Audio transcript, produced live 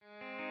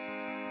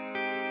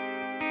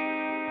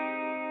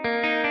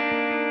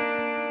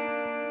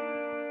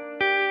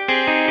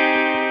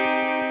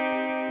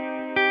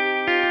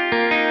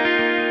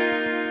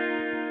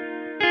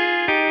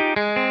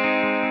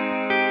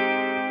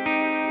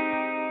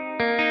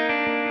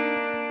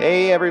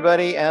Hey,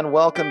 everybody, and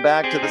welcome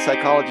back to the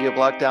Psychology of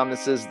Lockdown.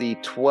 This is the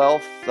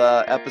 12th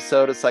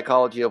episode of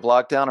Psychology of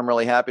Lockdown. I'm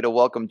really happy to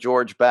welcome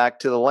George back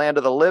to the land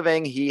of the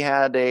living. He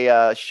had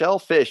a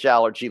shellfish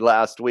allergy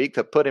last week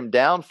that put him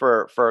down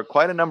for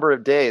quite a number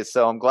of days.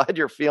 So I'm glad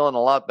you're feeling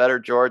a lot better,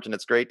 George, and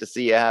it's great to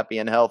see you happy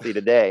and healthy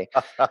today.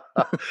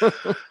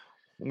 Let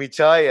me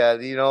tell you,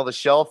 the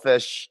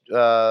shellfish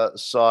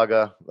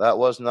saga, that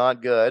was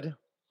not good.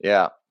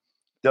 Yeah.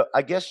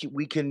 I guess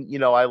we can,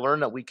 I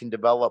learned that we can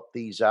develop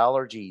these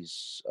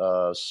allergies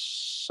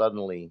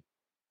suddenly,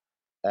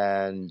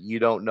 and you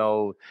don't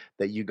know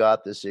that you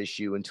got this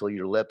issue until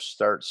your lips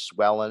start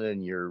swelling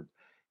and your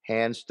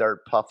hands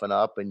start puffing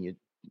up and you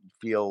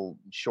feel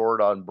short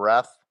on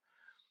breath,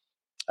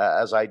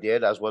 as I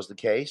did, as was the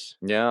case.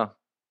 Yeah.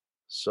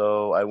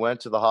 So I went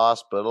to the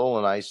hospital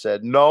and I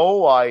said,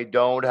 no, I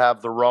don't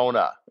have the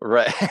Rona.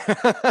 Right.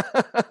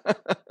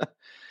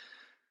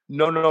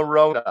 No,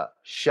 Rona,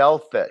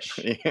 shellfish.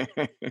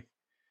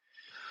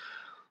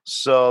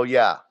 So,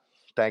 yeah,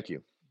 thank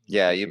you.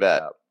 Yeah, you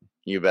bet.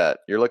 You bet.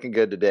 You're looking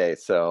good today,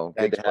 so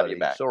Thanks, good to have buddy. you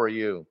back. So are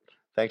you.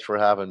 Thanks for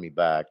having me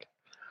back.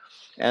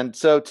 And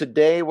so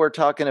today we're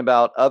talking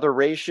about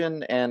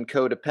otheration and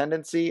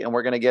codependency, and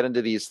we're going to get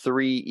into these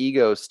three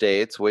ego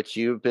states, which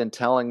you've been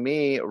telling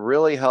me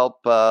really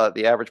help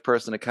the average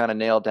person to kind of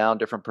nail down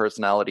different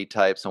personality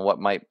types and what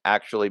might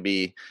actually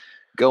be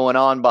going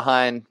on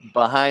behind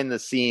the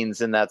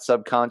scenes in that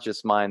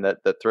subconscious mind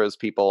that throws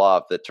people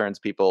off, that turns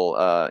people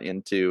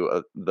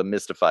into the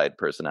mystified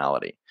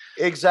personality.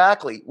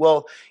 Exactly.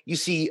 Well, you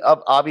see,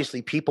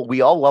 obviously,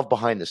 we all love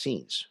behind the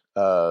scenes.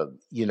 People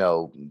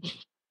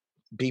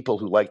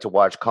who like to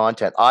watch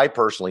content. I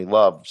personally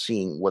love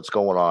seeing what's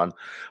going on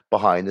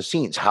behind the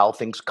scenes, how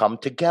things come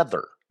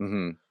together,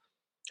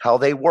 how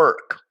they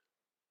work.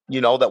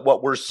 That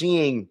what we're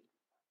seeing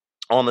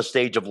on the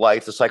stage of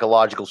life, the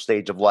psychological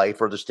stage of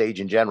life, or the stage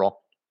in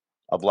general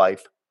of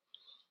life,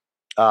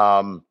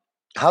 how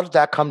did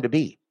that come to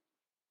be?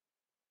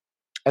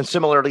 And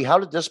similarly, how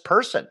did this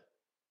person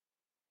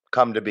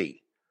come to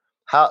be?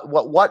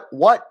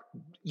 What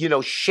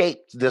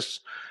shaped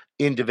this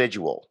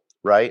individual,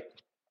 right?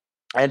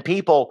 And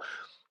people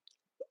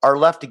are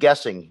left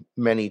guessing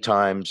many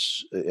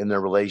times in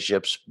their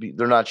relationships.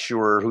 They're not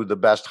sure who the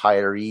best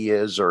hiree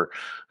is, or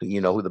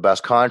who the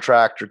best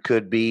contractor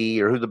could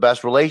be, or who the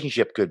best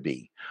relationship could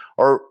be,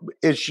 or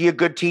is she a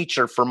good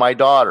teacher for my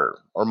daughter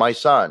or my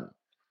son?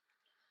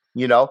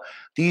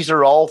 These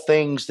are all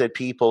things that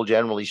people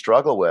generally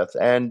struggle with,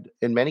 and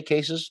in many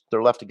cases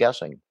they're left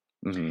guessing.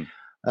 And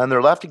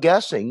they're left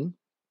guessing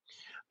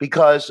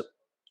because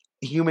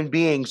human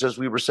beings, as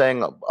we were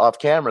saying off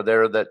camera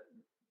there, that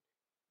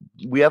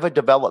we have a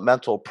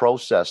developmental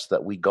process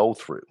that we go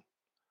through.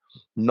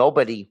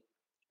 Nobody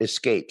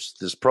escapes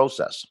this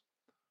process.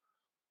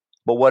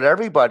 But what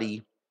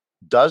everybody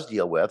does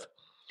deal with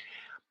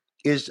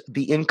is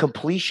the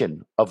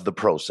incompletion of the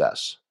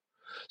process.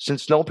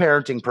 Since no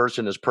parenting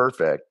person is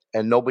perfect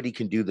and nobody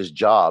can do this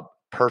job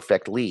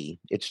perfectly,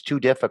 it's too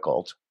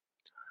difficult.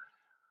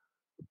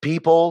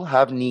 People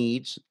have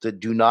needs that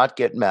do not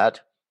get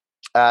met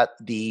at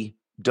the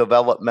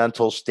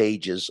developmental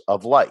stages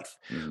of life.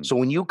 So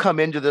when you come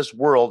into this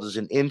world as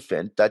an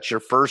infant, that's your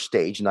first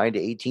stage, 9 to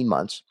 18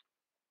 months.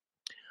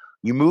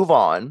 You move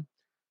on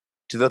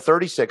to the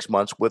 36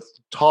 months with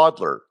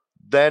toddler,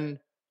 then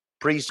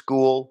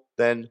preschool,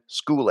 then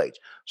school age.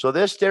 So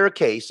this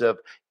staircase of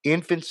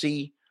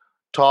infancy,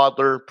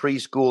 toddler,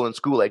 preschool, and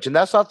school age. And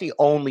that's not the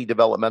only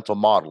developmental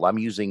model. I'm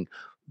using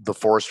the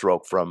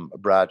 4-stroke from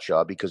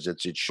Bradshaw because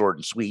it's short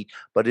and sweet,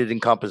 but it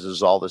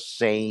encompasses all the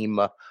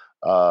same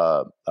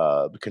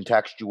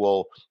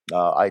contextual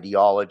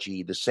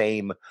ideology, the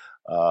same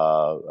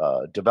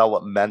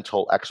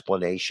developmental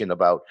explanation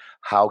about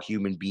how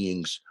human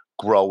beings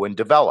grow and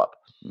develop.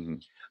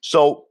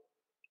 So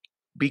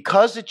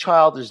because a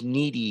child is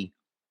needy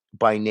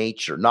by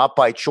nature, not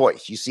by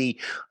choice. You see,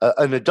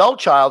 an adult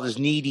child is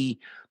needy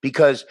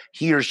because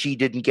he or she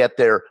didn't get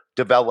their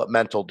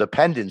developmental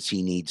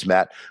dependency needs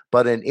met,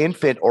 but an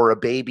infant or a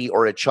baby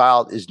or a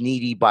child is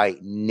needy by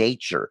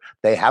nature.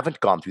 They haven't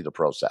gone through the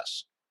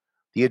process.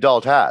 The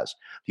adult has.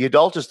 The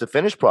adult is the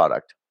finished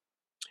product.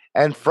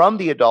 And from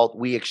the adult,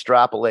 we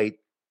extrapolate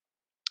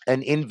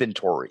an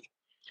inventory.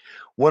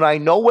 When I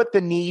know what the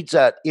needs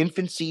at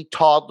infancy,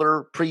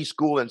 toddler,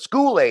 preschool, and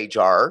school age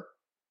are,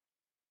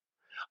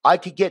 I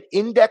could get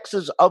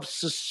indexes of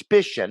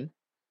suspicion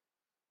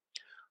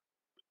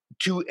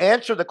to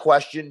answer the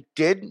question,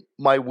 did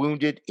my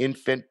wounded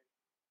infant,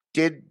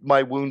 did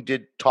my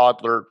wounded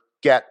toddler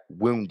get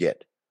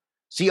wounded?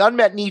 See,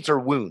 unmet needs are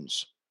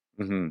wounds.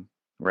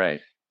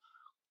 Right.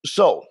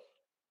 So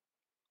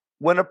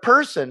when a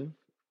person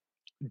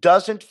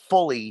doesn't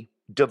fully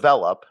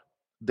develop,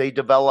 they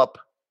develop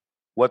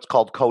what's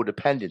called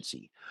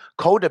codependency.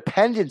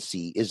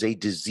 Codependency is a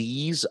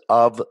disease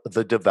of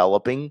the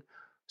developing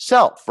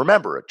self.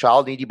 Remember, a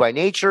child needy by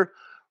nature,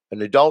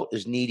 an adult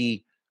is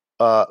needy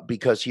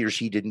because he or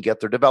she didn't get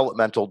their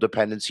developmental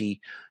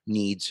dependency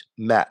needs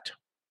met.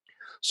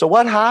 So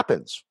what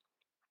happens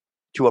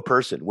to a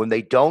person when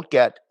they don't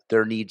get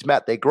their needs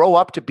met. They grow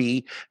up to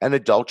be an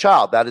adult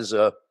child. That is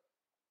a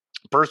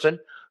person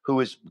who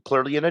is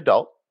clearly an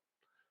adult,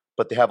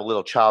 but they have a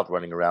little child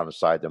running around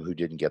inside them who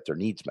didn't get their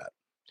needs met.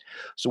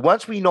 So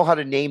once we know how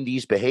to name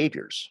these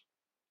behaviors,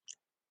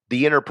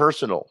 the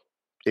interpersonal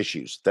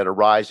issues that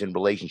arise in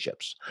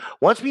relationships,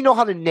 once we know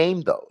how to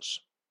name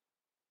those,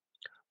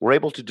 we're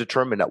able to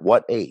determine at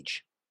what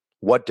age,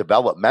 what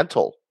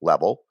developmental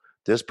level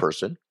this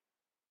person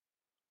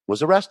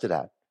was arrested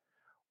at,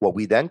 what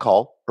we then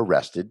call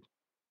arrested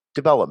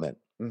development.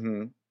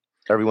 Mm-hmm.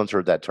 Everyone's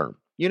heard that term.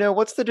 You know,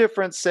 what's the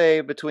difference, say,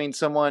 between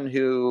someone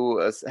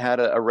who had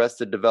a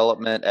arrested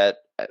development at,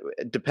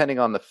 depending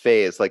on the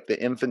phase, like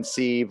the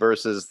infancy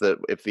versus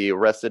if the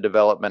arrested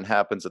development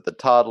happens at the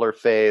toddler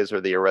phase or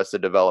the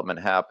arrested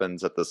development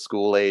happens at the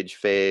school age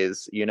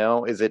phase? You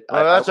know, is it?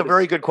 That's a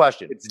very good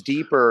question. It's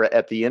deeper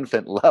at the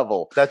infant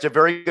level. That's a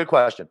very good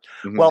question.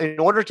 Mm-hmm. Well, in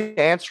order to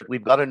answer it,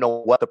 we've got to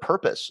know what the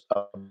purpose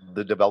of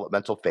the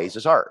developmental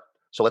phases are.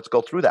 So let's go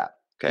through that.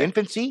 Okay.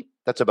 Infancy,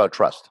 that's about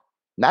trust.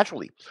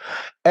 Naturally,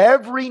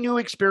 every new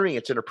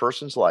experience in a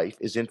person's life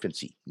is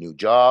infancy. New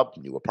job,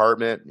 new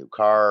apartment, new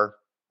car,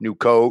 new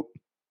coat.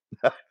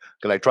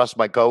 Can I trust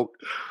my coat?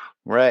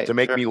 Right. To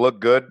make me look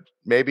good,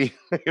 maybe?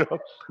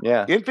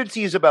 Yeah.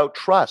 Infancy is about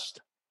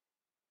trust.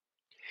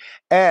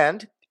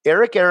 And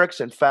Erik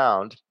Erikson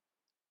found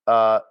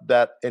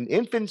that an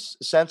infant's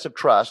sense of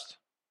trust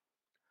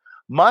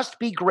must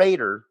be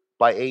greater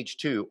by age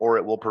 2, or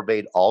it will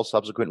pervade all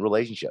subsequent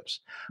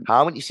relationships.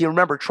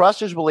 Remember,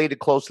 trust is related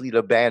closely to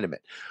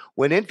abandonment.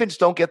 When infants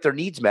don't get their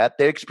needs met,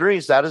 they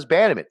experience that as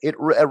abandonment. It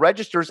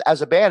registers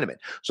as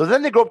abandonment. So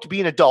then they grow up to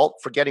be an adult,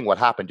 forgetting what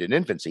happened in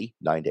infancy,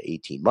 9 to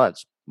 18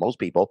 months. Most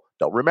people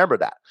don't remember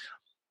that.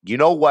 You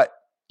know what?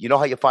 You know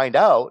how you find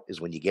out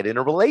is when you get in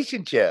a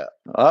relationship.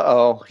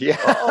 Uh-oh.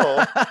 Yeah.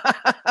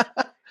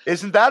 Uh-oh.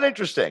 Isn't that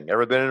interesting?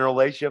 Ever been in a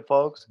relationship,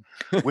 folks?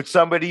 With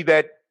somebody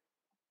that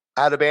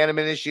had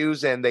abandonment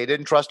issues and they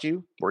didn't trust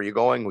you? Where are you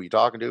going? Who are you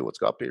talking to?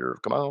 What's up here?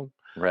 Come on.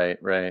 Right.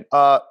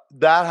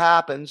 That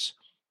happens.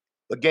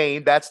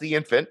 Again, that's the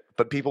infant,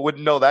 but people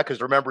wouldn't know that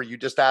because remember, you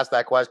just asked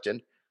that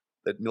question,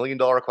 the $1 million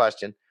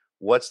question.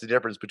 What's the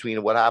difference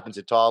between what happens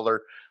at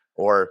toddler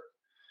or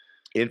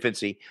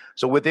infancy?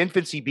 So with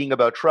infancy being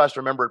about trust,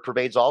 remember, it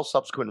pervades all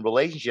subsequent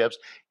relationships.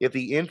 If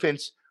the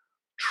infant's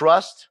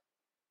trust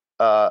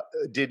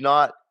did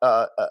not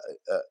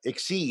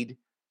exceed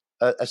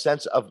a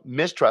sense of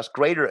mistrust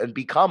greater and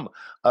become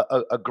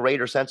a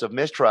greater sense of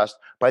mistrust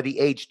by the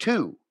age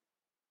 2,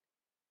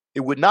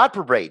 it would not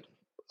pervade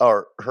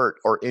or hurt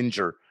or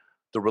injure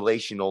the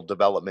relational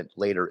development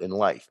later in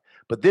life.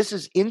 But this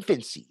is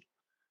infancy.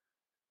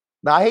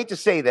 Now, I hate to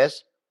say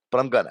this, but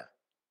I'm gonna,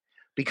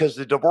 because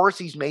the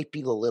divorcees may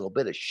feel a little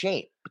bit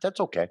ashamed, but that's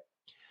okay.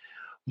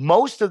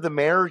 Most of the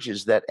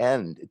marriages that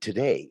end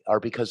today are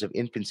because of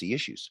infancy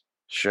issues.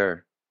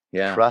 Sure.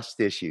 Yeah. Trust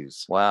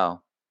issues.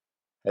 Wow.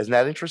 Isn't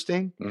that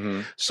interesting?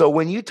 Mm-hmm. So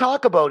when you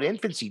talk about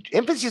infancy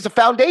is a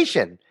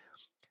foundation.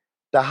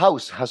 The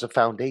house has a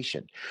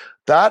foundation.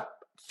 That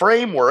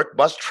framework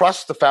must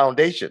trust the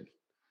foundation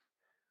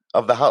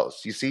of the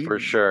house. You see? For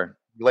sure.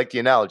 You like the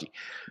analogy.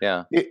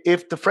 Yeah.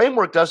 If the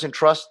framework doesn't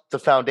trust the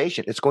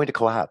foundation, it's going to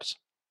collapse.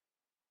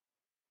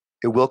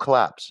 It will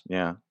collapse.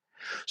 Yeah.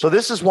 So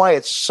this is why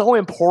it's so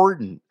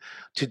important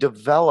to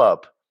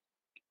develop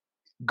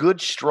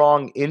good,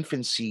 strong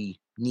infancy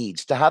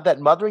needs, to have that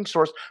mothering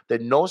source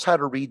that knows how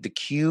to read the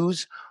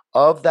cues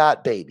of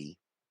that baby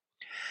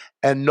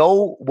and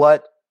know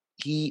what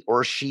he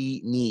or she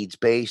needs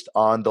based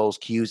on those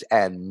cues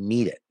and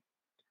meet it.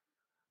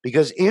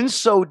 Because in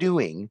so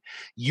doing,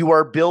 you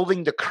are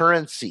building the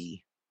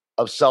currency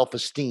of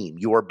self-esteem.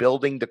 You are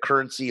building the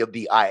currency of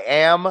the I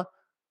am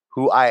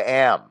who I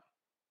am.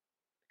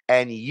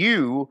 And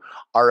you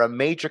are a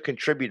major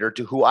contributor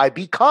to who I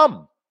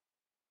become.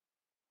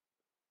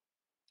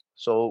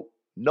 So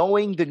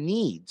knowing the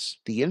needs,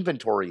 the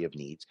inventory of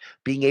needs,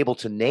 being able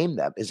to name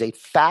them is a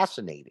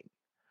fascinating,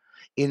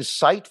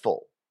 insightful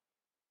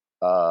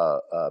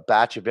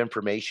batch of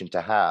information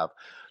to have,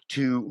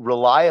 to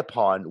rely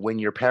upon when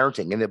you're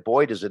parenting. And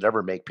boy, does it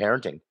ever make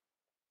parenting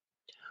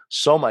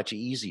so much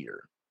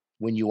easier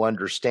when you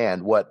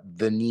understand what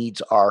the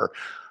needs are,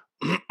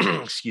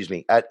 excuse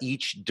me, at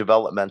each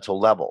developmental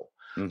level.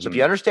 Mm-hmm. So if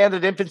you understand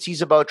that infancy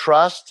is about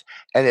trust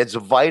and it's a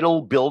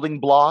vital building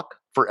block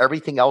for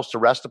everything else to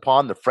rest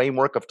upon, the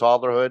framework of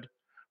toddlerhood,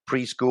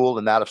 preschool,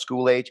 and that of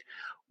school age,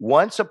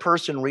 once a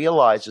person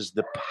realizes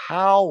the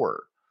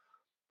power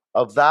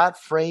of that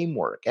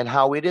framework and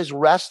how it is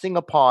resting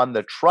upon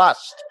the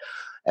trust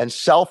and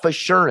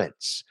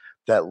self-assurance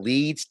that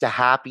leads to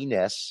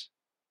happiness,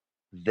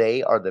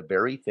 they are the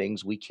very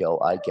things we kill,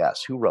 I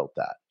guess. Who wrote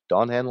that?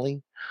 Don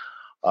Henley?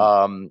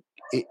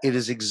 It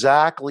is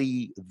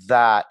exactly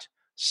that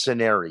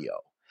scenario.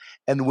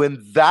 And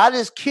when that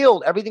is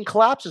killed, everything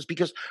collapses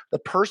because the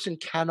person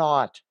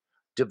cannot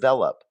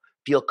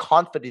feel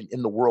confident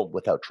in the world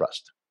without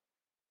trust.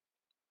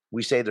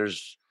 We say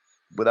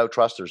without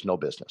trust, there's no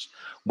business.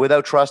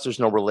 Without trust, there's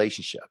no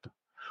relationship.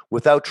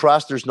 Without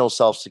trust, there's no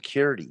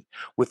self-security.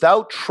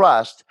 Without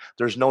trust,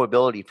 there's no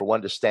ability for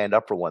one to stand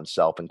up for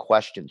oneself and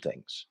question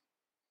things.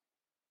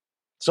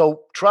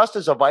 So trust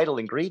is a vital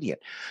ingredient.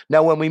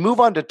 Now, when we move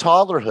on to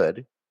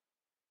toddlerhood,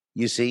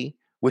 you see,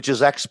 which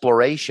is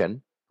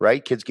exploration,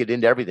 right? Kids get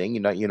into everything.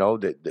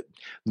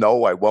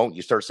 No, I won't.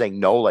 You start saying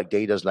no like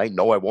day does night.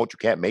 No, I won't. You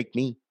can't make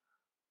me.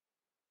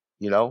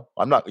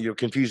 You're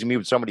confusing me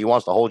with somebody who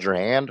wants to hold your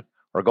hand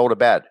or go to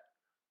bed.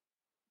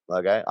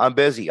 Okay, I'm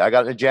busy. I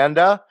got an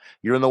agenda.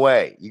 You're in the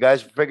way. You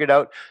guys figured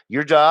out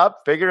your job,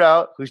 figure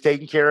out who's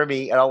taking care of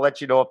me, and I'll let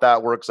you know if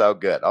that works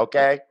out good.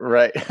 Okay?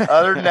 Right.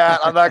 Other than that,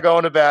 I'm not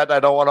going to bed. I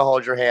don't want to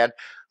hold your hand.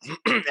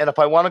 And if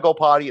I want to go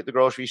potty at the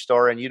grocery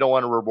store and you don't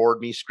want to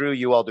reward me, screw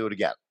you, I'll do it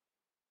again.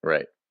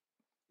 Right.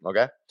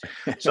 Okay.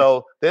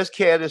 So this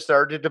kid is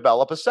starting to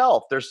develop a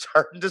self. They're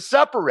starting to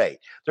separate.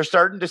 They're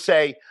starting to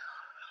say,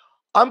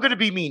 I'm going to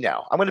be me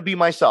now. I'm going to be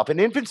myself. In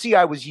infancy,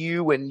 I was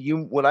you, and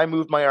when I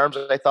moved my arms,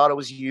 I thought it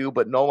was you,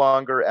 but no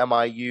longer am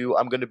I you.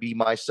 I'm going to be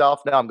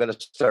myself now. I'm going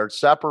to start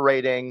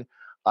separating.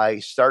 I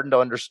starting to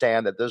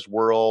understand that this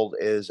world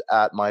is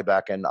at my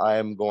beck, and I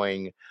am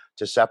going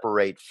to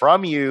separate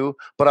from you,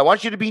 but I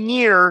want you to be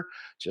near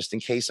just in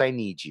case I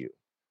need you,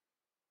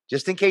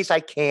 just in case I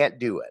can't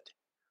do it.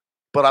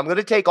 But I'm going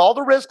to take all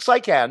the risks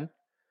I can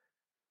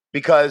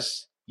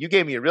because you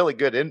gave me a really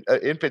good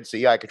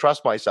infancy. I could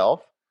trust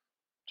myself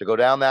to go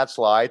down that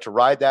slide, to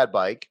ride that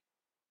bike,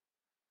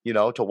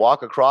 to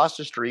walk across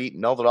the street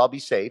and know that I'll be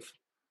safe.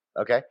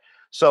 Okay.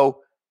 So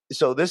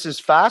this is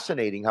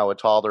fascinating how a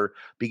toddler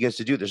begins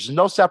to do this. There's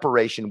no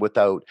separation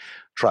without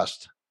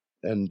trust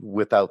and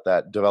without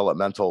that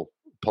developmental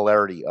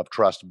polarity of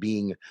trust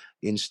being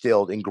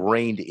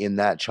ingrained in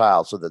that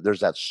child, so that there's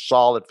that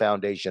solid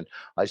foundation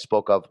I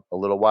spoke of a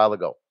little while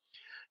ago.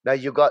 Now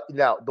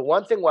the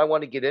one thing I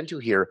want to get into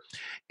here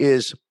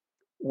is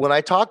when I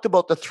talked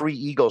about the 3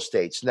 ego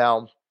states.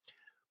 Now,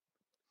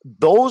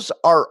 those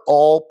are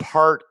all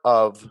part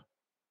of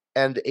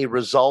and a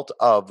result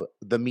of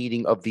the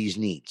meeting of these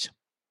needs.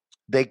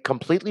 They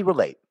completely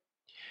relate.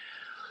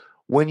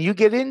 When you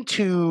get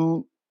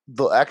into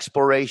the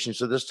exploration,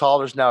 so this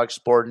toddler's now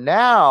explored.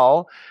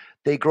 Now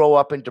they grow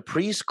up into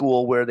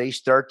preschool where they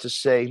start to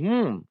say,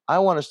 I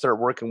want to start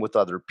working with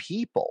other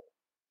people.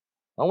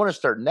 I want to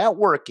start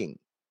networking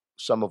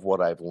some of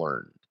what I've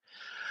learned.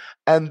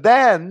 And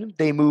then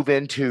they move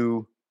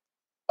into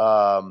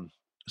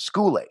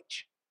school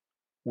age,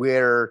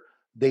 where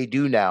they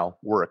do now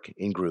work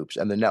in groups,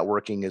 and the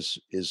networking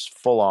is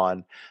full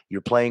on. You're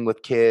playing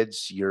with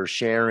kids, you're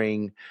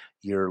sharing,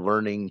 you're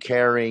learning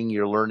caring,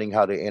 you're learning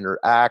how to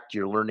interact,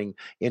 you're learning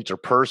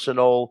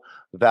interpersonal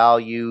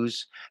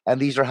values, and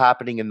these are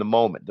happening in the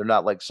moment. They're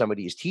not like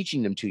somebody is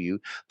teaching them to you.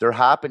 They're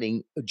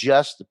happening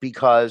just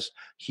because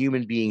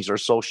human beings are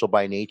social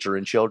by nature,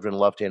 and children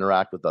love to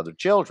interact with other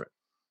children.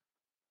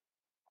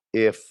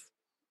 If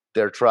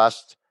their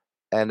trust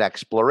and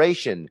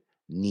exploration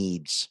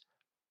needs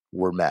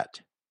were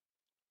met.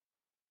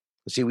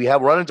 See, we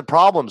have run into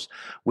problems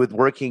with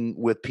working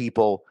with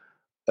people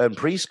in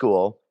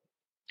preschool.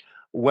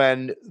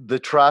 When the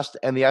trust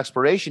and the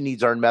exploration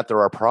needs aren't met, there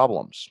are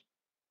problems.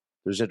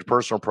 There's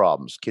interpersonal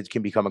problems. Kids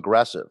can become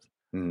aggressive.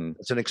 Mm-hmm.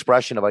 It's an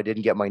expression of I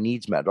didn't get my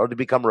needs met, or to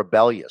become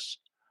rebellious.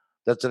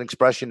 That's an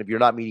expression of you're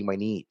not meeting my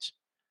needs.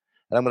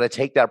 And I'm going to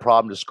take that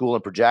problem to school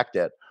and project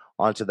it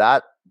onto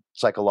that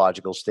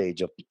psychological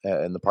stage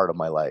in the part of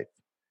my life.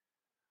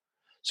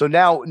 So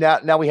now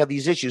we have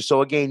these issues.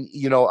 So again,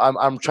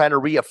 I'm trying to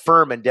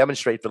reaffirm and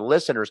demonstrate for the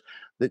listeners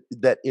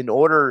that in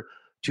order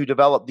to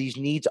develop, these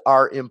needs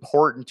are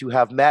important to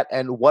have met.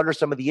 And what are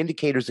some of the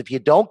indicators if you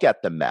don't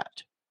get them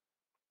met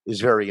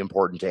is very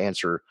important to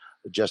answer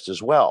just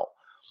as well.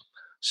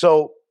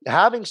 So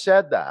having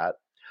said that,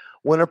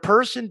 when a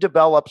person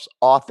develops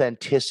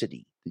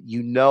authenticity,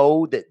 you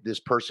know that this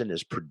person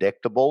is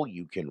predictable.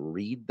 You can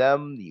read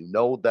them. You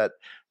know that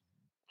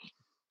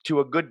to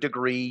a good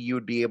degree, you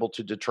would be able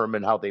to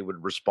determine how they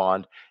would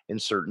respond in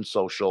certain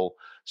social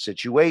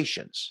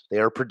situations. They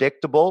are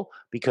predictable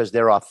because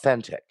they're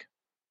authentic.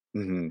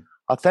 Mm-hmm.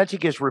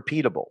 Authentic is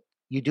repeatable.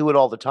 You do it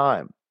all the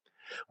time.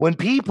 When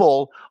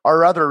people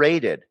are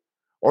other-rated,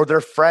 or they're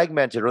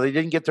fragmented, or they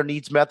didn't get their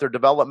needs met, their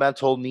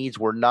developmental needs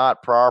were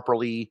not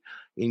properly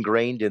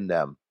ingrained in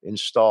them,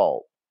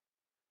 installed.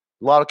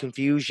 A lot of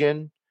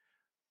confusion.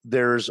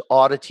 There's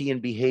oddity in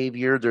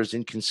behavior. There's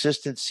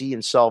inconsistency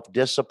in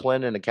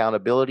self-discipline and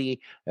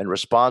accountability and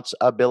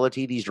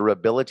responsibility. These are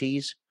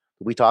abilities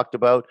we talked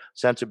about: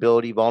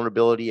 sensibility,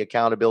 vulnerability,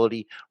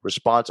 accountability,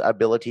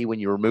 responsibility. When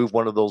you remove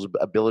one of those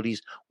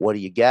abilities, what do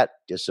you get?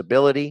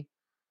 Disability.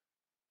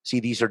 See,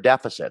 these are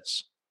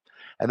deficits.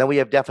 And then we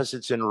have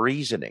deficits in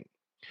reasoning.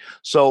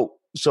 So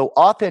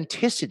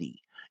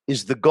authenticity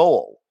is the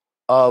goal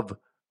of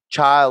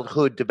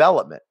childhood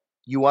development.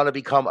 You want to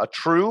become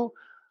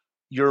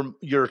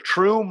your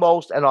true,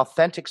 most and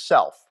authentic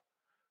self,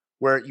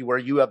 where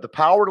you have the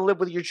power to live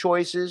with your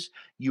choices.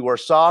 You are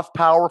soft,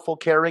 powerful,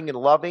 caring, and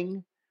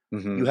loving.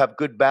 Mm-hmm. You have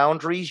good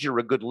boundaries. You're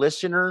a good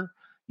listener.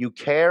 You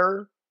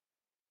care.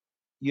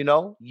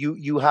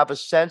 you have a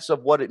sense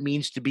of what it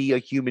means to be a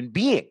human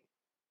being.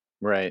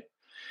 Right.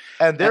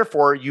 And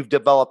therefore, you've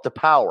developed the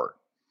power.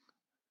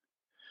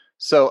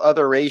 So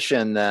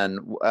otheration, then,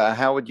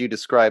 how would you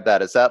describe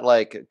that? Is that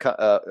like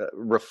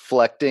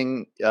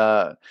reflecting,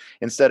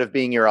 instead of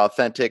being your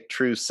authentic,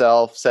 true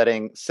self,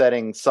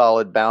 setting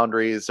solid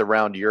boundaries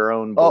around your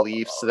own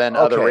beliefs? Then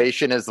Okay.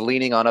 otheration is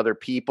leaning on other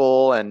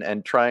people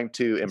and trying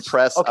to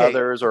impress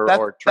others,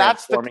 or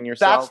transforming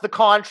yourself. That's the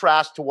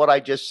contrast to what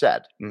I just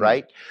said,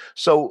 right?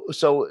 So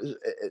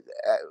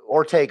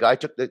Ortega, I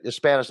took the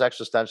Spanish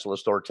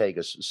existentialist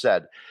Ortega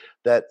said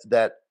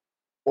that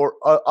or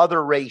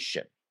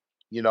otheration,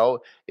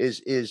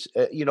 is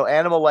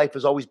animal life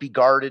is always be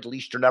guarded. At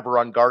least you're never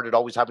unguarded,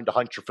 always having to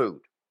hunt your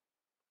food.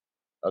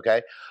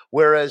 Okay.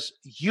 Whereas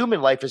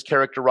human life is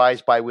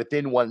characterized by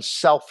within one's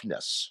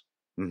selfness.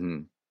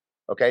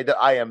 Okay. That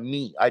I am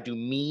me. I do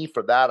me.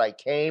 For that I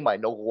came. I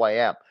know who I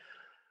am.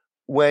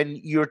 When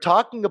you're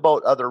talking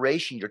about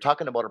otheration, you're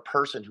talking about a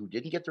person who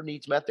didn't get their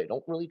needs met. They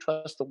don't really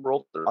trust the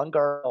world. They're on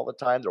guard all the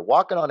time. They're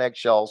walking on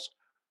eggshells.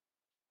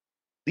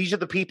 These are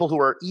the people who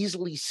are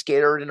easily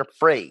scared and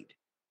afraid.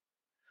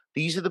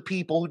 These are the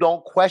people who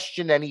don't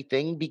question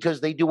anything because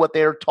they do what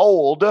they're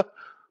told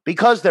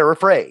because they're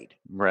afraid.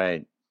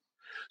 Right.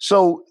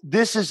 So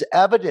this is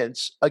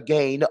evidence,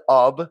 again,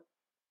 of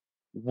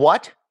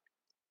what?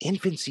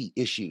 Infancy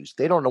issues.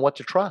 They don't know what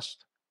to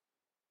trust.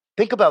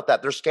 Think about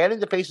that. They're scanning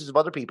the faces of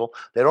other people.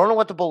 They don't know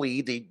what to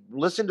believe. They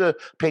listen to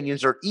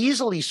opinions. They're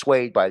easily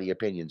swayed by the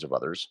opinions of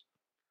others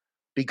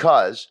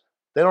because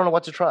they don't know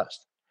what to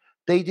trust.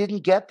 They didn't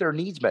get their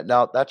needs met.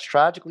 Now, that's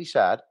tragically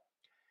sad.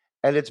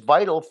 And it's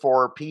vital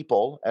for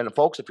people, and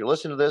folks, if you're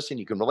listening to this and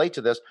you can relate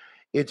to this,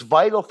 it's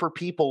vital for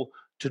people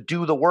to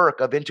do the work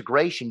of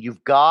integration.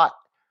 You've got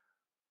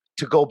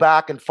to go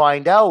back and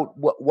find out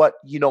what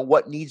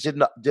needs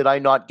did I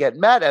not get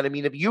met. And I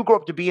mean, if you grow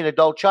up to be an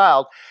adult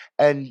child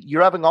and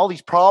you're having all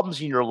these problems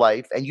in your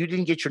life and you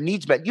didn't get your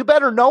needs met, you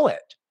better know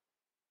it.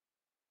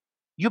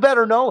 You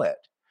better know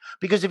it.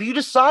 Because if you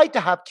decide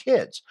to have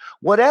kids,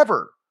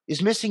 whatever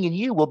is missing in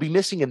you will be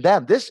missing in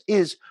them. This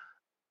is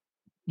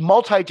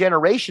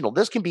multi-generational.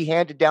 This can be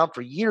handed down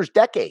for years,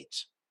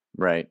 decades.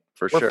 Right,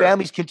 for where sure.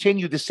 Families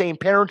continue the same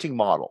parenting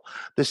model,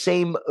 the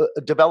same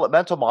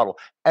developmental model,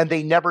 and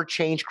they never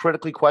change,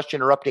 critically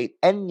question, or update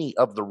any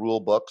of the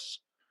rule books,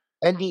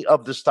 any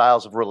of the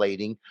styles of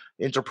relating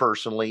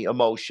interpersonally,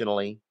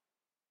 emotionally.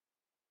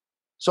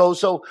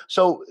 So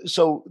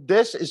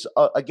this is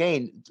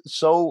again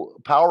so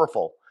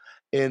powerful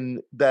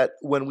in that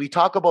when we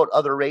talk about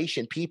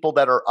otheration, people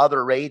that are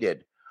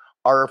otherated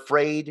are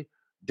afraid.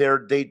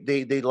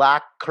 They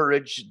lack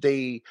courage.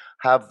 They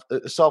have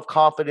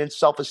self-confidence,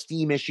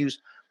 self-esteem issues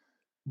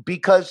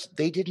because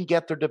they didn't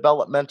get their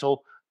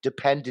developmental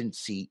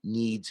dependency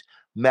needs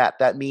met.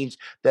 That means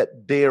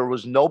that there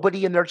was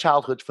nobody in their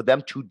childhoods for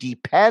them to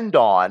depend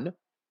on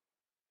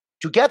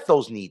to get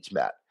those needs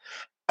met.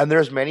 And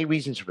there's many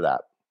reasons for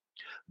that.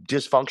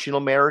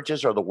 Dysfunctional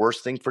marriages are the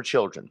worst thing for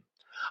children.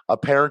 A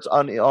parent's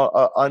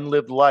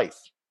unlived life,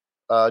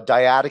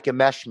 dyadic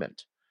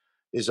enmeshment,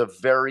 is a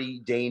very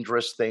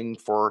dangerous thing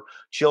for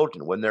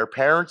children. When their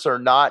parents are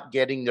not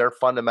getting their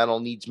fundamental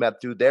needs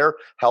met through their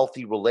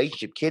healthy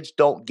relationship, kids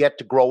don't get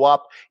to grow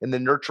up in the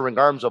nurturing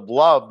arms of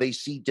love. They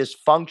see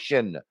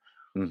dysfunction.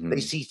 They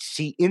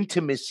see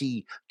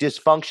intimacy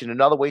dysfunction.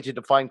 Another way to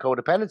define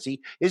codependency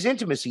is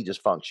intimacy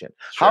dysfunction.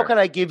 Sure. How can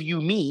I give you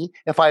me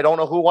if I don't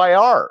know who I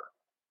are?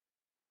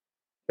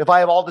 If I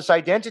have all this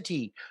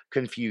identity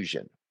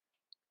confusion?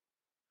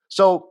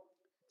 So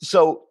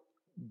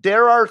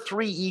there are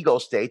 3 ego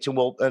states,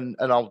 and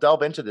I'll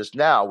delve into this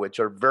now, which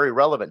are very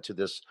relevant to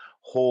this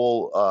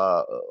whole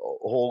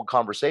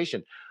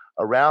conversation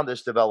around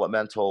this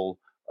developmental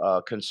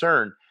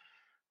concern.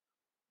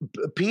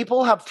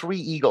 People have 3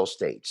 ego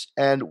states,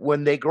 and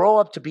when they grow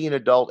up to be an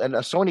adult,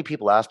 and so many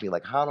people ask me,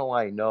 like, how do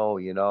I know?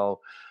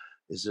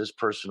 Is this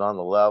person on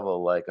the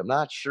level? Like, I'm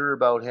not sure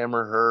about him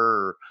or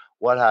her, or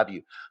what have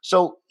you.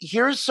 So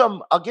here's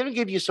I'm going to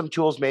give you some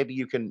tools. Maybe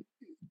you can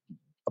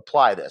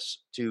apply this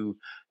to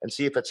and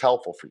see if it's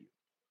helpful for you.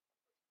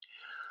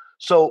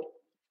 So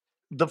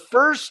the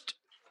first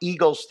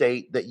ego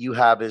state that you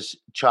have is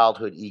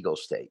childhood ego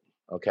state.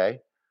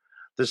 Okay.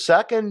 The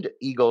second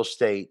ego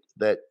state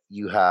that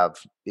you have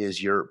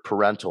is your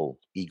parental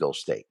ego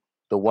state,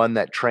 the one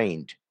that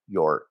trained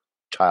your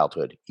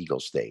childhood ego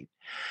state.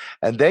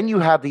 And then you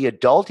have the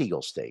adult ego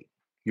state,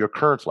 your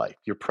current life,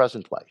 your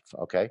present life,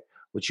 okay,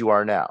 which you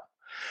are now.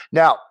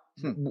 Now,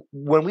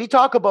 when we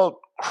talk about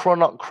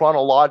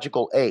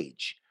chronological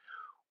age,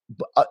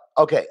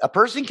 okay, a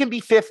person can be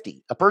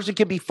 50, a person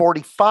can be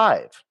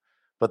 45,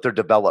 but their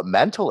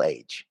developmental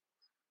age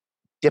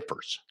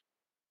differs.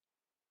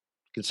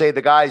 You can say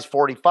the guy's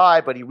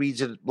 45, but he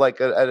reads it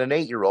like at an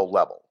 8-year-old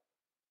level.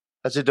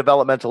 That's a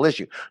developmental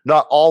issue.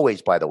 Not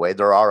always, by the way.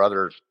 There are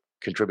other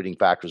contributing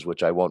factors,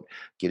 which I won't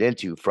get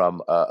into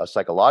from a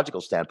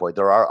psychological standpoint.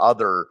 There are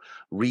other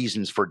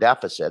reasons for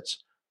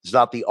deficits, It's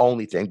not the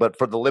only thing, but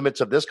for the limits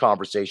of this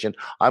conversation,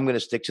 I'm going to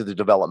stick to the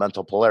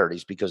developmental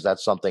polarities because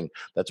that's something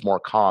that's more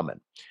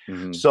common.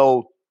 Mm-hmm.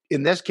 So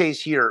in this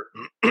case here,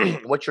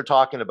 what you're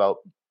talking about,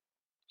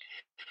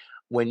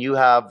 when you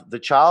have the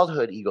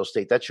childhood ego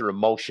state, that's your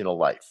emotional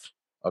life.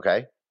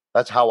 Okay.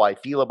 That's how I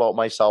feel about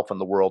myself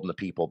and the world and the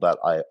people that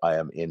I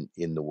am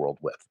in the world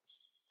with.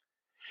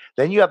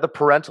 Then you have the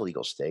parental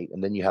ego state,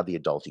 and then you have the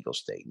adult ego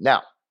state.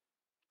 Now,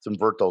 let's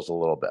invert those a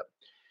little bit.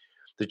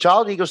 The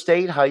child ego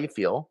state, how you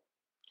feel.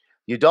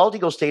 The adult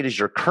ego state is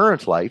your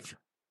current life,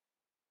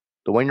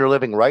 the one you're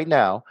living right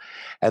now.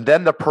 And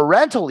then the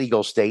parental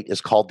ego state is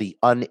called the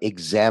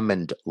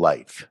unexamined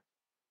life.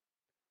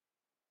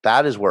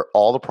 That is where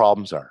all the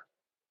problems are.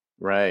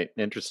 Right.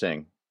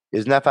 Interesting.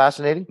 Isn't that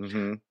fascinating?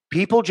 Mm-hmm.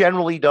 People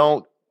generally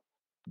don't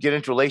get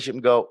into a relationship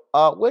and go,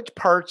 which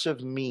parts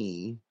of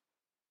me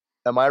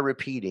am I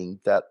repeating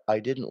that I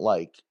didn't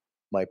like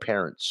my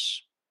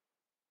parents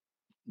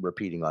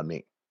repeating on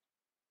me?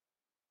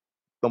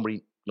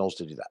 Nobody knows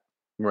to do that.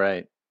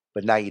 Right.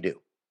 But now you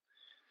do.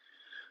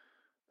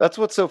 That's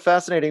what's so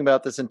fascinating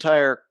about this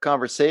entire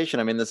conversation.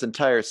 I mean, this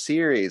entire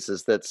series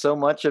is that so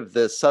much of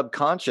the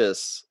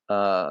subconscious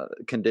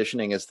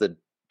conditioning is the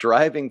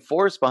driving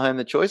force behind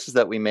the choices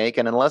that we make.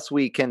 And unless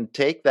we can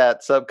take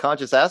that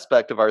subconscious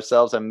aspect of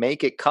ourselves and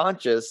make it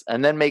conscious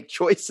and then make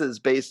choices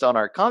based on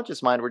our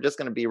conscious mind, we're just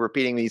going to be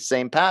repeating these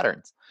same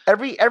patterns.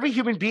 Every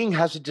human being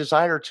has a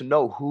desire to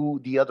know who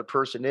the other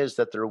person is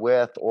that they're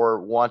with or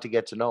want to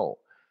get to know.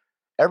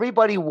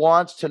 Everybody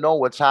wants to know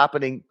what's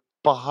happening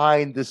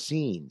behind the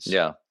scenes.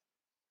 Yeah.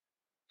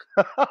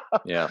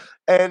 Yeah.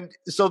 And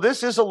so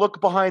this is a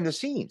look behind the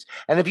scenes.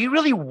 And if you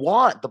really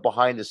want the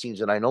behind the scenes,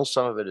 and I know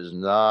some of it is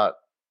not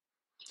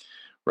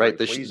right,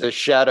 the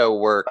shadow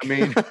work. I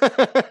mean,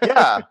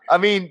 yeah. I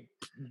mean,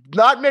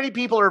 not many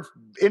people are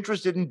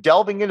interested in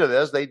delving into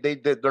this.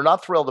 They're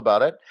not thrilled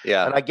about it.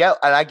 Yeah. And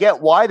I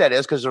get why that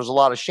is, because there's a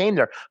lot of shame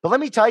there. But let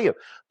me tell you,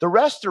 the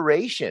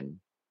restoration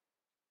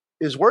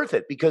is worth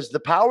it, because the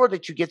power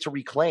that you get to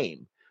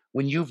reclaim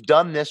when you've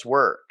done this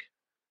work,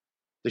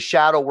 the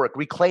shadow work,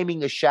 reclaiming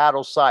the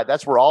shadow side,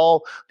 that's where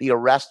all the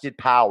arrested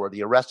power,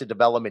 the arrested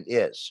development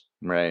is.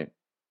 Right.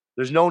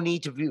 There's no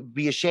need to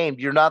be ashamed.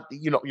 You're not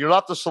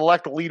the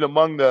select elite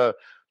among the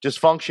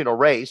dysfunctional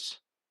race.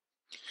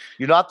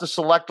 You're not the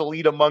select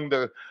elite among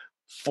the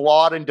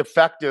flawed and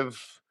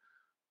defective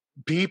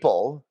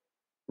people,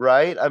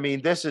 right? I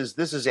mean, this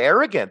is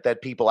arrogant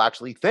that people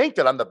actually think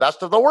that I'm the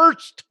best of the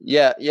worst.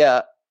 Yeah,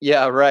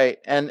 right.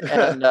 And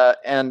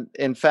and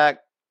in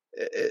fact,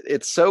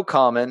 it's so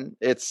common.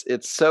 It's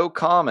so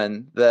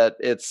common that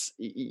it's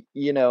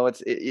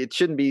it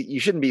shouldn't be.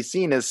 You shouldn't be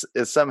seen as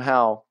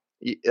somehow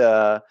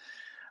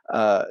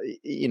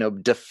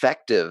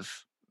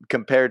defective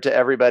compared to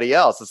everybody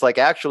else. It's like,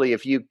 actually,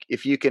 if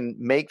you can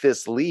make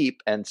this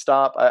leap and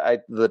stop,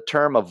 the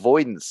term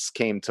avoidance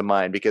came to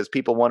mind, because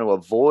people want to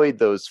avoid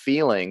those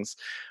feelings.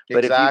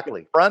 But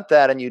exactly. If you confront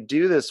that and you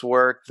do this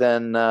work,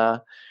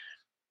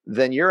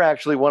 then you're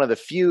actually one of the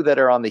few that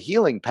are on the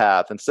healing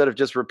path, instead of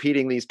just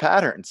repeating these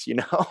patterns,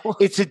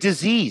 It's a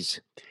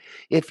disease.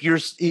 If you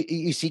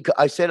see,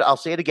 I'll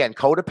say it again.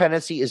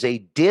 Codependency is a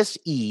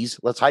dis-ease.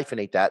 Let's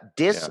hyphenate that.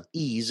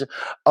 Dis-ease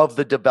of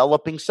the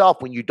developing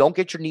self. When you don't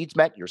get your needs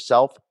met, your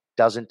self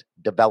doesn't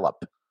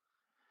develop.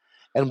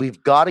 And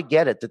we've got to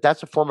get it that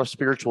that's a form of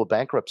spiritual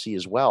bankruptcy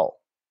as well.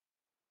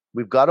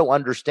 We've got to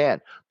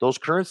understand those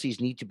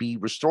currencies need to be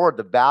restored.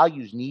 The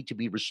values need to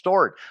be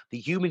restored. The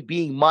human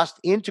being must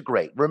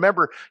integrate.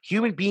 Remember,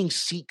 human beings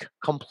seek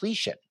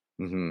completion.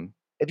 Mm-hmm.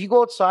 If you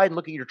go outside and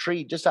look at your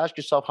tree, just ask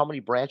yourself how many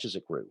branches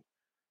it grew.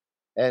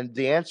 And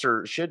the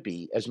answer should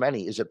be as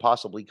many as it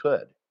possibly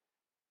could.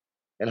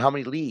 And how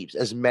many leaves?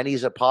 As many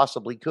as it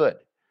possibly could.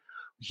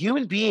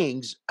 Human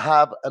beings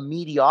have a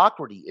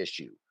mediocrity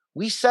issue.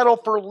 We settle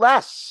for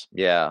less.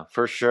 Yeah,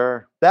 for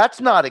sure. That's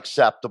not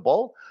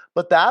acceptable.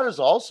 But that is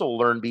also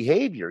learned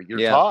behavior.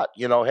 You're taught,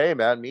 hey,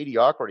 man,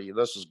 mediocrity,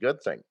 this is a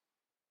good thing.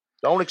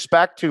 Don't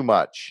expect too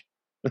much.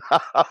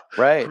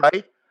 Right.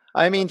 Right?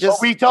 I mean,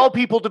 we tell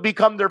people to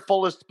become their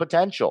fullest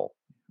potential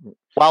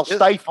while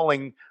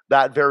stifling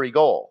that very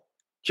goal.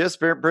 Just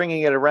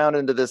bringing it around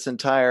into this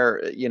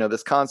entire,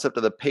 this concept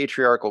of the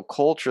patriarchal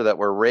culture that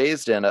we're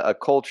raised in, a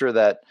culture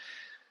that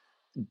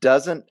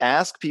doesn't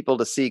ask people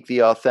to seek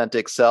the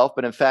authentic self,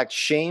 but in fact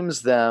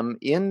shames them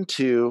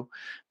into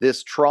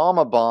this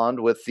trauma bond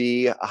with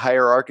the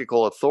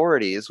hierarchical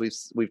authorities.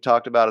 We've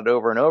talked about it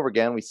over and over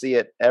again. We see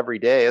it every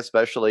day,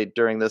 especially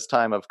during this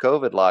time of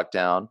COVID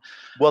lockdown.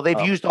 Well, they've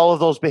used all of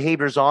those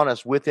behaviors on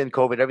us within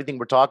COVID. Everything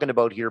we're talking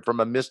about here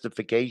from a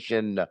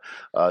mystification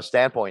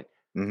standpoint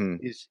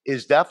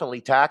is definitely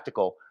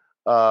tactical.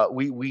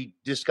 We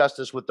discussed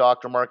this with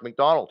Dr. Mark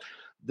McDonald.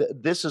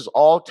 This is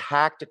all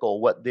tactical,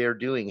 what they're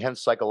doing,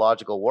 hence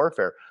psychological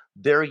warfare.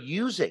 They're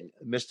using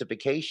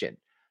mystification,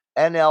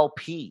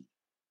 NLP,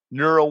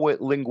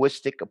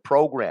 neuro-linguistic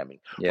programming,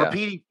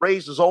 repeating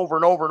phrases over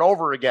and over and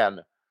over again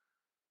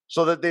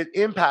so that it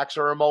impacts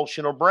our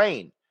emotional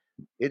brain.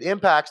 It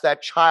impacts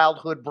that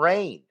childhood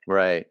brain.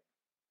 Right.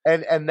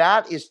 And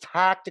that is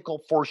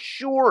tactical for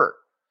sure,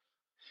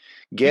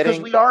 because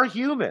Getting we are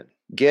human.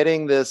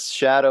 getting this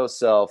shadow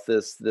self,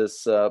 this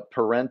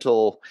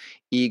parental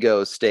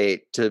ego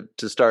state to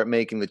start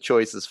making the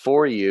choices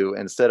for you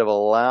instead of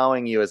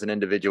allowing you as an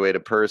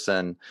individuated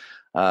person,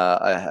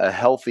 a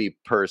healthy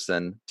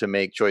person, to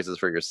make choices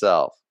for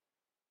yourself.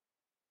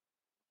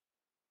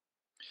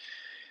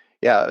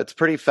 Yeah, it's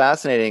pretty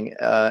fascinating,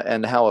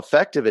 and how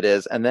effective it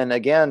is. And then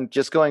again,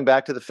 just going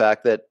back to the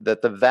fact that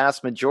the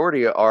vast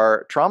majority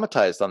are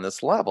traumatized on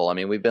this level. I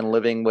mean, we've been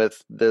living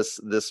with this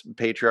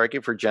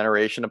patriarchy for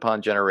generation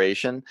upon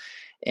generation,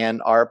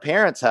 and our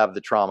parents have the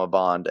trauma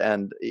bond.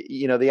 And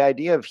the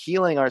idea of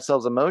healing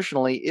ourselves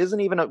emotionally isn't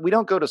even we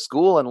don't go to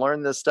school and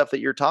learn this stuff that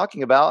you're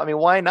talking about. I mean,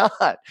 why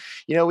not?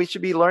 We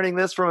should be learning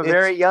this from a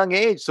very young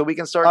age so we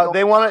can start going.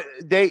 They want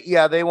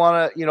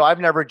to. I've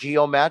never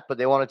geo-met, but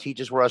they want to teach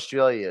us where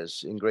Australia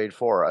is in grade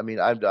 4. I mean,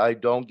 I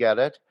don't get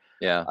it.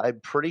 Yeah,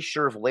 I'm pretty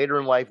sure if later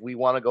in life we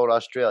want to go to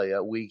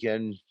Australia, we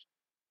can.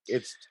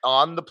 It's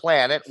on the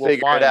planet. We'll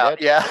figure it find out.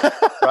 it, Yeah.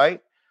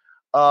 right?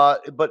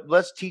 But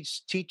let's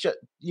teach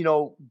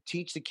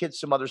the kids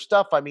some other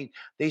stuff. I mean,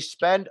 they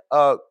spend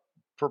a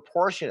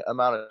proportionate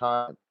amount of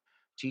time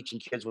teaching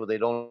kids what they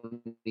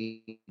don't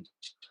need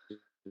to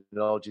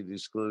know, to the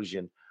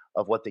exclusion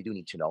of what they do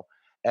need to know.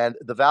 And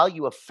the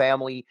value of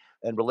family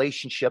and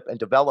relationship and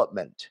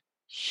development,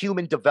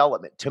 human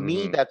development. To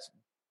me, Hmm. that's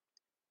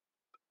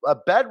a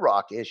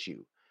bedrock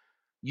issue.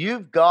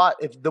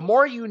 If the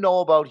more you know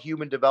about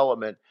human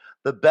development,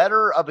 the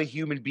better of a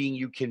human being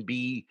you can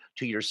be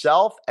to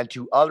yourself and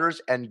to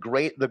others, and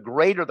the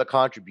greater the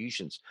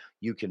contributions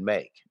you can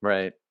make.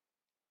 Right.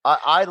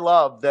 I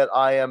love that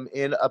I am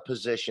in a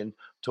position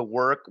to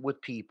work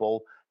with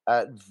people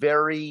at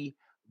very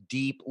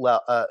deep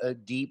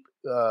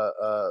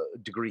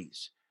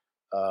degrees,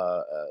 uh,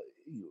 uh,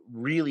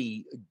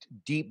 really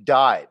deep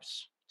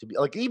dives, to be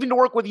like, even to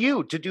work with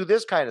you to do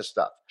this kind of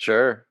stuff.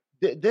 Sure.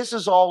 This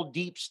is all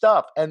deep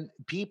stuff, and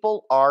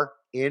people are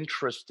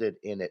interested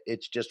in it.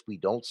 It's just we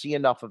don't see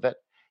enough of it.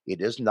 It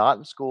is not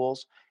in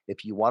schools.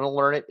 If you want to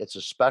learn it, it's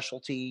a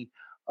specialty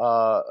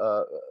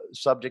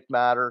subject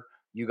matter.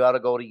 You got to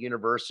go to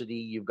university.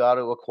 You've got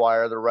to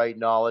acquire the right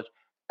knowledge,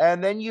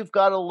 and then you've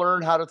got to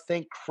learn how to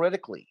think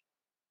critically,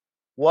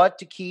 what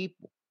to keep,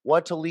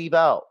 what to leave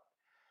out.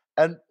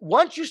 And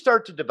once you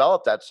start to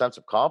develop that sense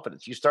of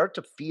confidence, you start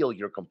to feel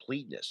your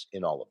completeness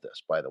in all of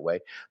this. By the way,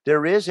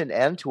 there is an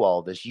end to all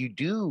of this. You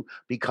do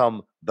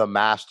become the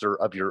master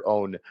of your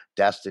own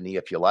destiny,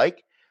 if you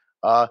like,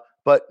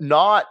 but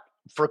not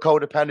for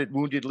codependent,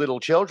 wounded little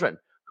children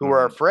who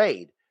are Hmm.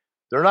 afraid.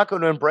 They're not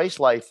going to embrace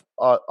life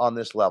on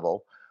this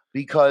level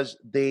because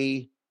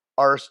they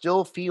are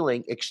still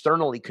feeling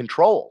externally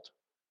controlled.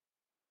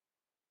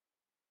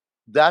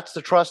 That's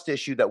the trust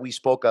issue that we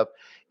spoke of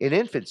in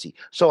infancy.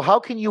 So, how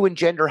can you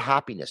engender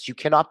happiness? You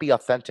cannot be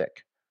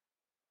authentic.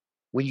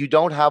 When you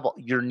don't have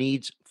your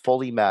needs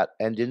fully met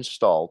and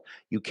installed,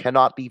 you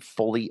cannot be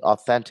fully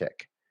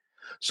authentic.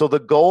 So, the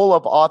goal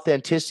of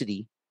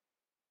authenticity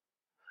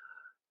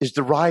is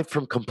derived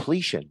from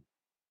completion.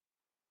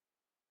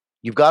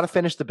 You've got to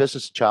finish the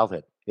business of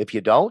childhood. If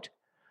you don't,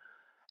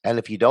 and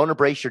if you don't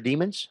embrace your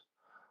demons,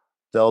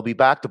 they'll be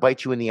back to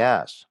bite you in the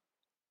ass.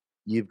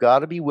 You've got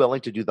to be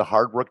willing to do the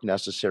hard work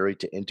necessary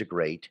to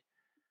integrate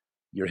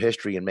your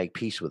history and make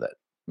peace with it.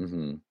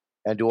 Hmm.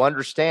 And to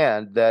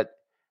understand that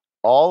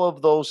all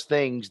of those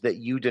things that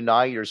you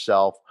deny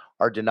yourself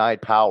are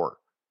denied power,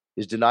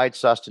 is denied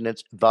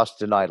sustenance, thus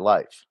denied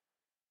life.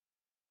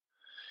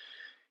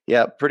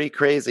 Yeah, pretty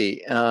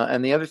crazy.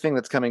 And the other thing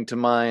that's coming to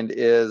mind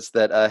is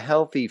that a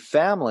healthy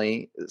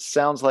family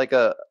sounds like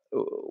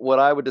what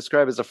I would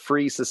describe as a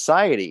free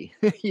society.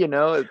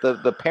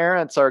 The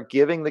parents are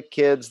giving the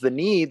kids the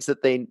needs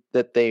that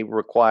they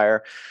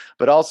require,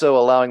 but also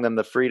allowing them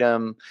the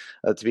freedom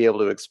to be able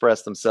to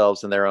express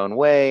themselves in their own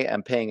way,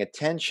 and paying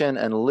attention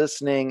and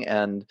listening,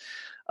 and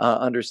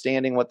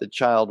understanding what the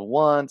child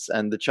wants,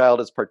 and the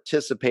child is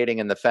participating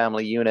in the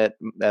family unit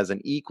as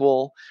an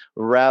equal,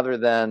 rather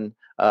than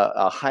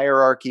a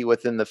hierarchy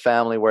within the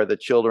family where the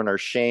children are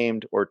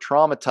shamed or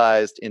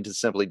traumatized into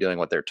simply doing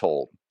what they're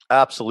told.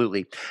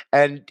 Absolutely.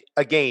 And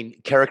again,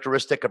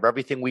 characteristic of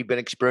everything we've been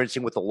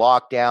experiencing with the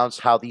lockdowns,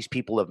 how these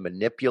people have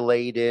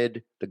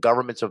manipulated, the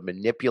governments have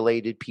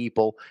manipulated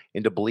people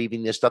into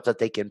believing this stuff, that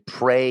they can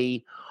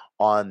prey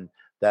on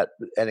that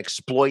and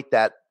exploit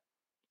that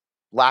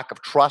lack of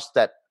trust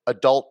that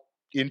adult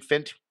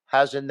infant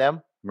has in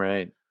them.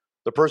 Right.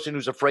 The person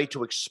who's afraid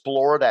to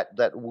explore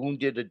that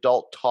wounded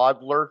adult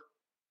toddler.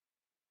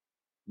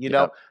 You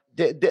know,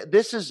 Yep.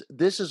 this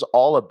is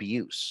all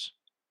abuse.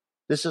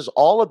 This is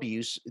all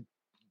abuse.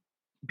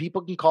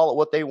 People can call it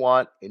what they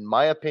want. In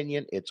my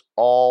opinion, it's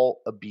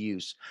all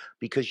abuse,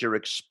 because you're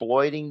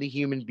exploiting the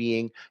human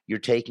being. You're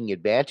taking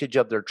advantage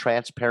of their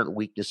transparent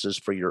weaknesses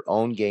for your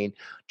own gain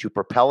to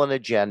propel an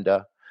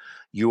agenda.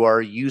 You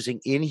are using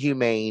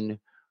inhumane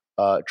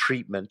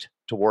treatment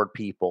toward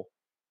people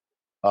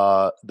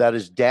that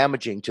is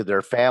damaging to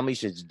their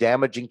families. It's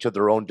damaging to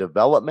their own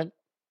development.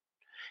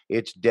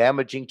 It's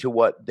damaging to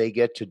what they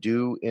get to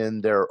do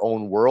in their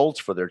own worlds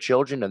for their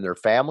children and their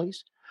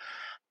families.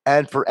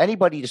 And for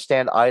anybody to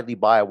stand idly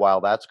by while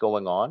that's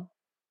going on,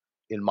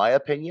 in my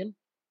opinion,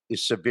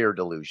 is severe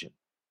delusion.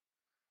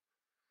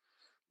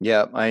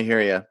 Yeah, I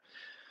hear you.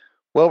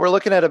 Well, we're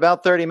looking at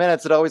about 30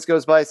 minutes. It always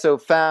goes by so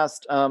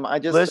fast.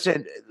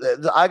 Listen,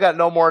 I got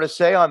no more to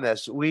say on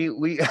this.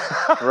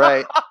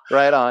 Right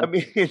on. I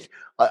mean, we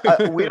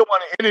don't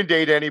want to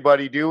inundate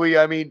anybody, do we?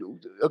 I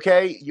mean,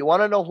 okay, you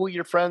want to know who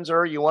your friends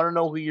are, you want to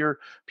know who your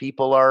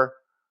people are.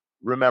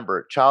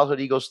 Remember, childhood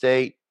ego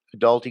state,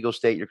 adult ego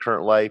state, your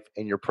current life,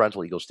 and your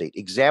parental ego state.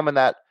 Examine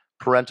that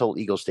parental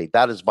ego state.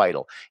 That is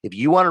vital. If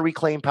you want to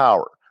reclaim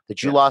power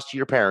that you lost to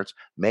your parents,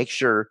 make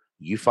sure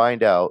you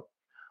find out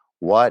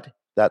what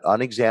that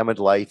unexamined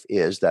life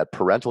is, that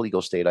parental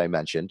ego state I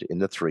mentioned in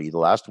the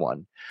last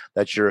one.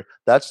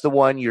 That's the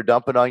one you're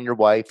dumping on your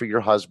wife or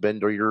your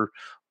husband or your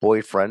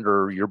boyfriend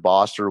or your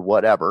boss or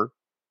whatever.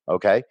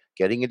 Okay.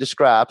 Getting into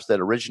scraps that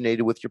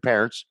originated with your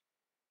parents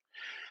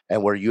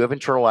and where you have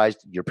internalized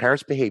your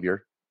parents'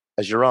 behavior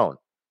as your own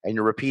and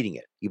you're repeating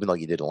it, even though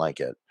you didn't like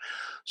it.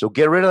 So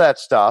get rid of that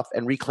stuff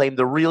and reclaim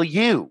the real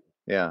you.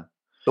 Yeah.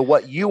 The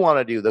what you want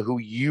to do, the who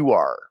you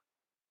are.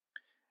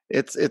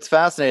 It's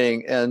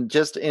fascinating. And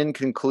just in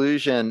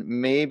conclusion,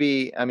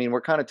 maybe, I mean, we're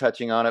kind of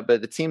touching on it,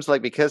 but it seems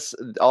like because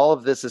all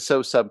of this is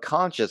so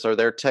subconscious, are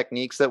there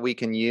techniques that we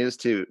can use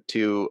to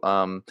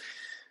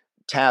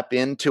tap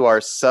into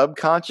our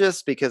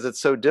subconscious? Because it's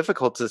so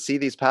difficult to see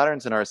these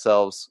patterns in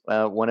ourselves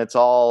when it's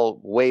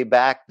all way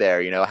back there.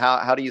 You know,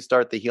 how do you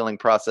start the healing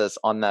process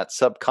on that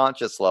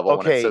subconscious level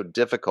when it's so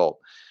difficult?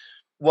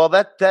 Well,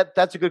 that's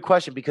a good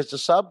question, because the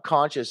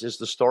subconscious is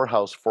the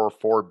storehouse for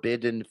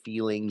forbidden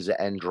feelings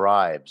and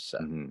drives.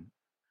 Mm-hmm.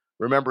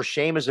 Remember,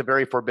 shame is a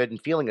very forbidden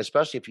feeling,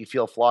 especially if you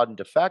feel flawed and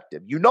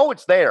defective. You know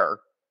it's there,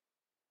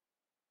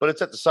 but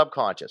it's at the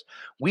subconscious.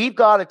 We've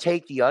got to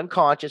take the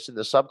unconscious and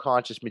the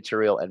subconscious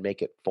material and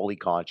make it fully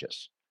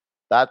conscious.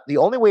 That the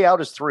only way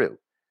out is through.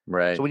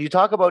 Right. So when you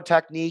talk about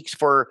techniques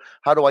for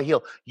how do I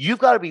heal, you've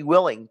got to be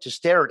willing to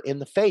stare it in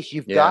the face.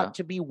 You've got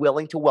to be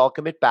willing to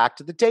welcome it back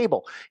to the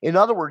table. In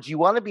other words, you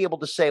want to be able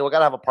to say, well, I got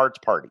to have a parts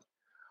party.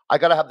 I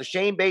got to have the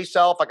shame-based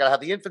self. I got to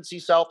have the infancy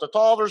self, the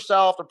toddler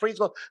self, the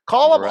preschool.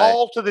 Call them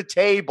all to the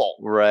table.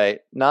 Right.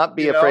 Not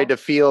be afraid to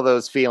feel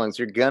those feelings.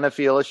 You're going to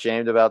feel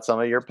ashamed about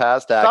some of your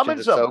past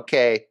actions. It's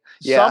okay.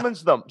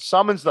 Summons them.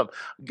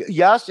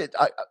 Yes.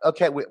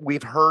 Okay.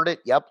 We've heard it.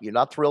 Yep. You're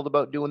not thrilled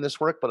about doing this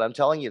work, but I'm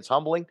telling you, it's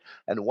humbling.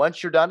 And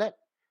once you're done it,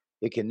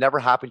 it can never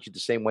happen to you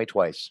the same way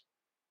twice.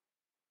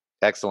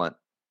 Excellent.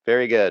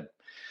 Very good.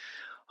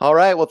 All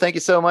right. Well, thank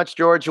you so much,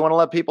 George. You want to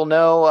let people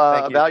know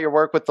about your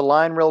work with The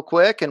Line real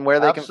quick and where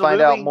they can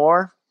find out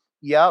more?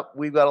 Yeah,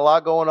 we've got a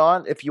lot going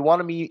on. If you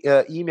want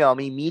to email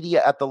me,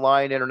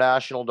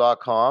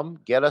 media@thelineinternational.com.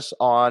 Get us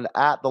on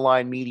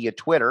 @TheLineMedia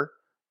Twitter,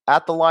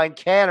 @TheLine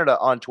Canada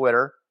on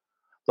Twitter,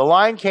 The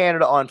Line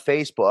Canada on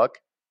Facebook.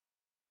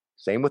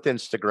 Same with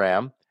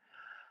Instagram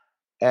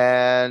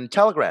and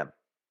Telegram.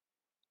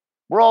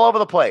 We're all over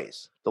the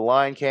place. The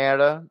Line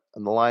Canada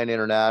and The Line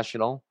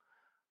International.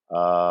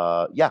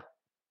 Yeah.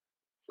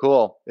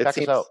 Cool. Check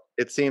us out.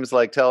 It seems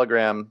like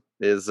Telegram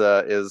is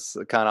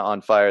kind of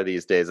on fire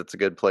these days. It's a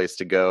good place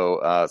to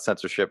go,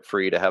 censorship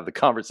free, to have the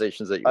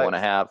conversations that you want to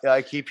have. Yeah,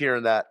 I keep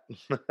hearing that.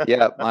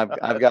 Yeah,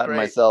 I've gotten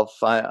myself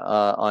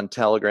on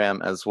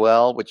Telegram as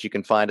well, which you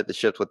can find at The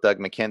Shift with Doug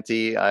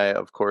McKenty. I,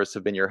 of course,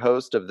 have been your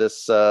host of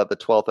this, the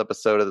 12th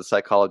episode of the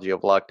Psychology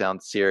of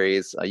Lockdown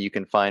series. You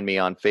can find me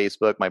on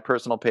Facebook. My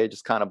personal page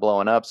is kind of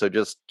blowing up, so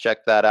just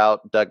check that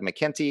out, Doug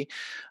McKenty.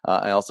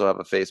 I also have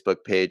a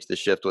Facebook page, The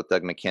Shift with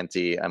Doug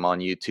McKenty. I'm on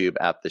YouTube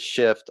at The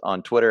Shift,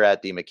 on Twitter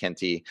at DMcKenty.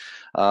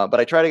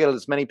 But I try to get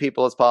as many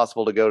people as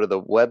possible to go to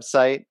the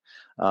website.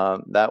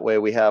 That way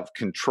we have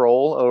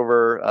control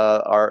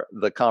over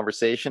the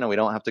conversation, and we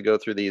don't have to go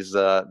through these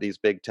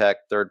big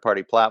tech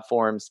third-party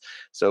platforms.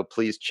 So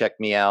please check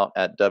me out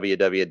at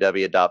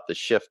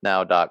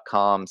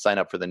www.theshiftnow.com. Sign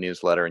up for the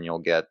newsletter, and you'll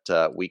get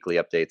weekly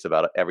updates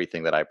about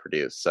everything that I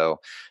produce. So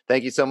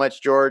thank you so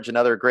much, George.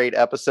 Another great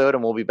episode,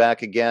 and we'll be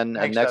back again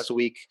next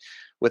week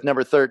with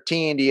number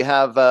 13. Do you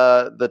have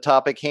the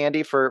topic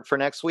handy for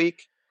next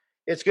week?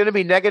 It's going to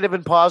be negative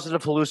and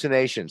positive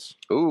hallucinations.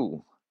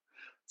 Ooh.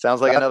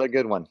 Sounds like another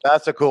good one.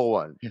 That's a cool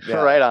one. Yeah.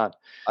 Right on.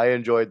 I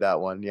enjoyed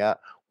that one. Yeah.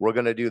 We're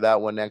going to do that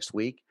one next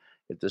week.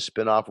 It's a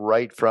spinoff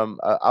right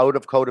from out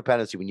of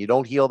codependency. When you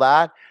don't heal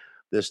that,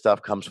 this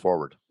stuff comes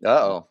forward.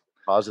 Uh-oh.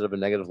 Positive and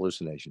negative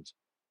hallucinations.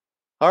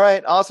 All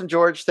right. Awesome,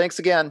 George. Thanks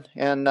again.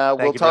 And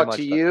we'll talk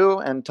to you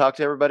and talk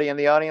to everybody in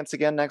the audience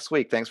again next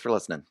week. Thanks for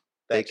listening.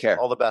 Take care.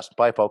 All the best.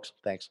 Bye, folks.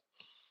 Thanks.